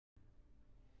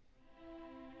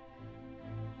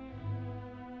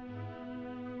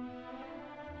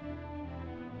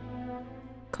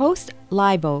Coast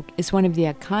live oak is one of the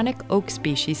iconic oak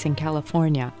species in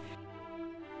California.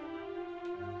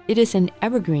 It is an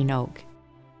evergreen oak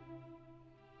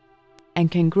and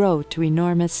can grow to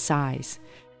enormous size.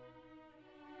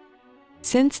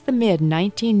 Since the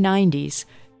mid-1990s,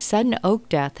 sudden oak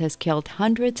death has killed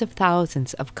hundreds of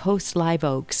thousands of coast live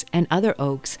oaks and other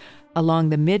oaks along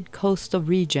the mid-coastal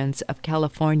regions of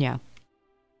California.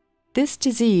 This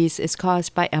disease is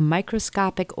caused by a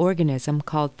microscopic organism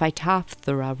called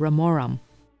Phytophthora ramorum.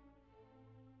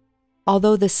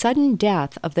 Although the sudden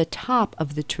death of the top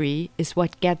of the tree is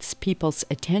what gets people's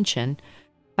attention,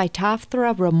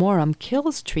 Phytophthora ramorum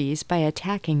kills trees by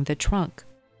attacking the trunk.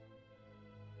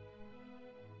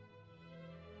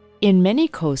 In many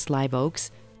coast live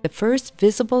oaks, the first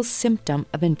visible symptom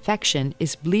of infection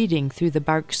is bleeding through the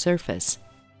bark surface.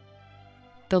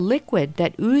 The liquid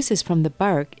that oozes from the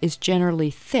bark is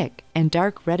generally thick and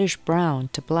dark reddish-brown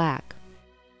to black.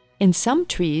 In some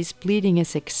trees, bleeding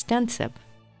is extensive.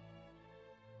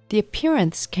 The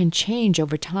appearance can change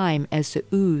over time as the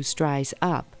ooze dries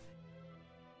up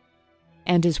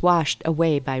and is washed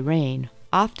away by rain,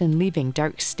 often leaving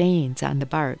dark stains on the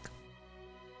bark.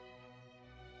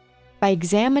 By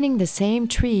examining the same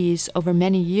trees over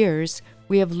many years,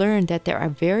 we have learned that there are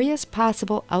various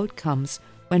possible outcomes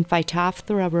when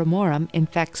Phytophthora ramorum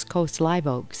infects coast live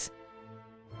oaks.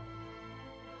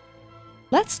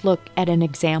 Let's look at an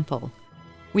example.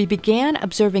 We began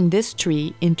observing this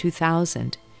tree in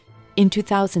 2000. In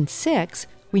 2006,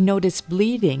 we noticed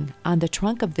bleeding on the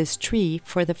trunk of this tree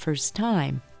for the first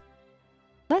time.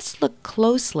 Let's look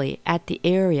closely at the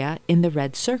area in the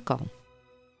red circle.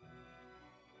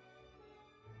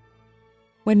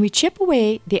 When we chip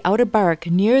away the outer bark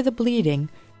near the bleeding,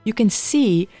 you can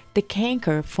see the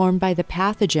canker formed by the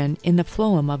pathogen in the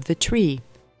phloem of the tree.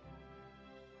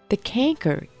 The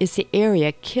canker is the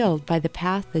area killed by the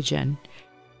pathogen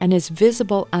and is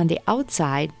visible on the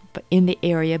outside but in the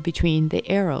area between the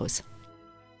arrows.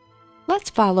 Let's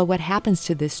follow what happens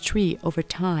to this tree over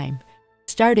time,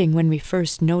 starting when we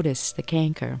first noticed the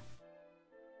canker.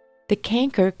 The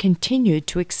canker continued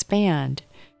to expand,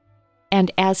 and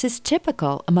as is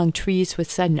typical among trees with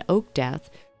sudden oak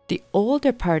death, the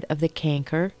older part of the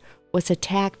canker was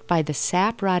attacked by the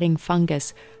sap-rotting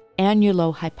fungus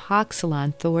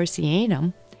Annulohypoxylon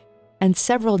thorsianum and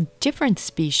several different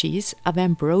species of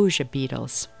ambrosia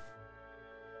beetles.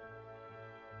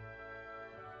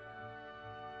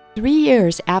 3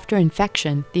 years after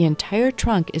infection, the entire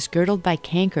trunk is girdled by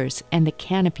cankers and the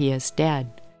canopy is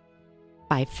dead.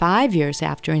 By 5 years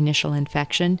after initial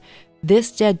infection,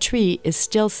 this dead tree is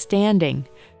still standing.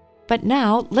 But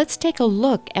now, let's take a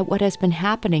look at what has been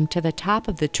happening to the top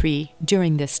of the tree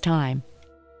during this time.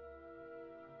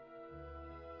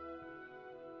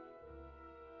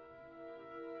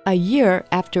 A year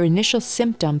after initial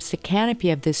symptoms, the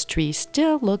canopy of this tree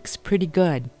still looks pretty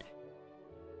good.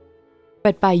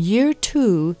 But by year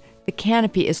 2, the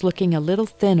canopy is looking a little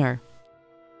thinner.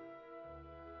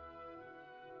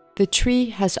 The tree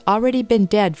has already been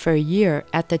dead for a year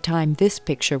at the time this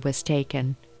picture was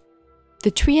taken. The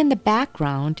tree in the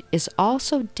background is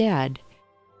also dead.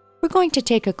 We're going to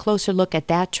take a closer look at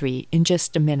that tree in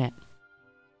just a minute.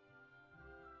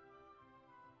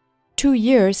 2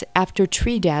 years after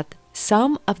tree death,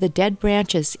 some of the dead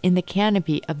branches in the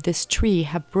canopy of this tree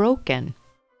have broken.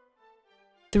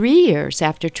 3 years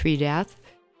after tree death,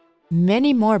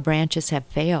 many more branches have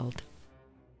failed.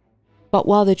 But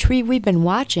while the tree we've been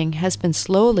watching has been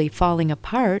slowly falling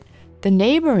apart, the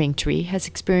neighboring tree has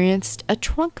experienced a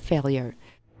trunk failure.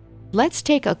 Let's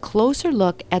take a closer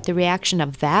look at the reaction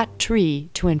of that tree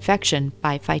to infection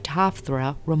by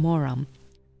Phytophthora ramorum.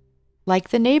 Like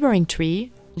the neighboring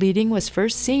tree, bleeding was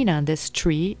first seen on this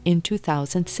tree in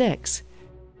 2006.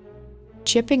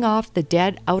 Chipping off the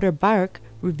dead outer bark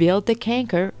revealed the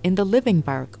canker in the living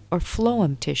bark or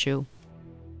phloem tissue.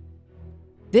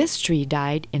 This tree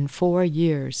died in 4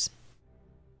 years.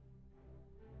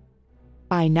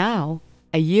 By now,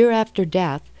 a year after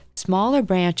death, smaller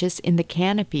branches in the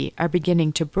canopy are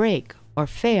beginning to break or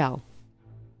fail.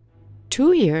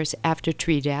 2 years after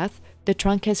tree death, the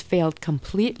trunk has failed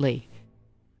completely.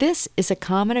 This is a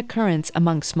common occurrence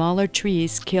among smaller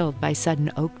trees killed by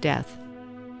sudden oak death.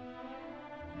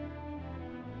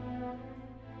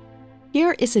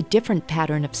 Here is a different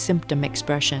pattern of symptom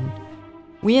expression.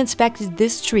 We inspected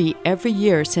this tree every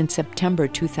year since September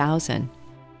 2000.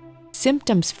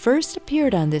 Symptoms first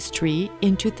appeared on this tree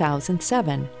in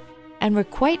 2007 and were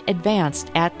quite advanced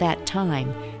at that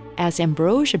time, as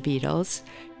ambrosia beetles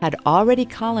had already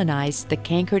colonized the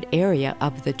cankered area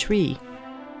of the tree.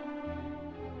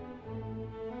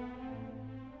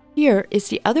 Here is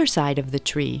the other side of the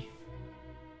tree.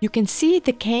 You can see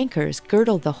the cankers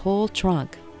girdle the whole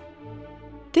trunk.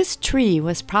 This tree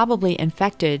was probably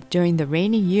infected during the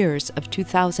rainy years of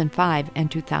 2005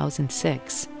 and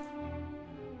 2006.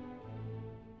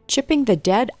 Chipping the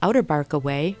dead outer bark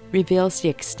away reveals the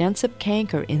extensive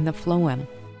canker in the phloem.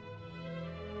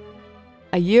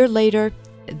 A year later,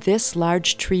 this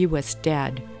large tree was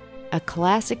dead, a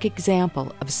classic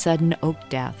example of sudden oak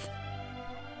death.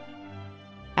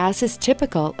 As is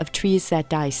typical of trees that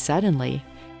die suddenly,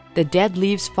 the dead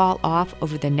leaves fall off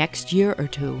over the next year or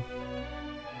two.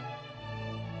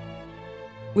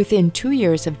 Within 2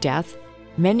 years of death,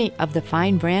 many of the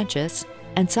fine branches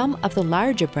and some of the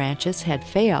larger branches had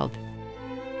failed.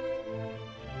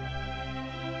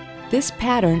 This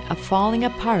pattern of falling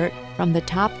apart from the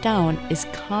top down is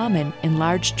common in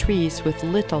large trees with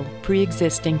little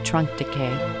pre-existing trunk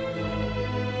decay.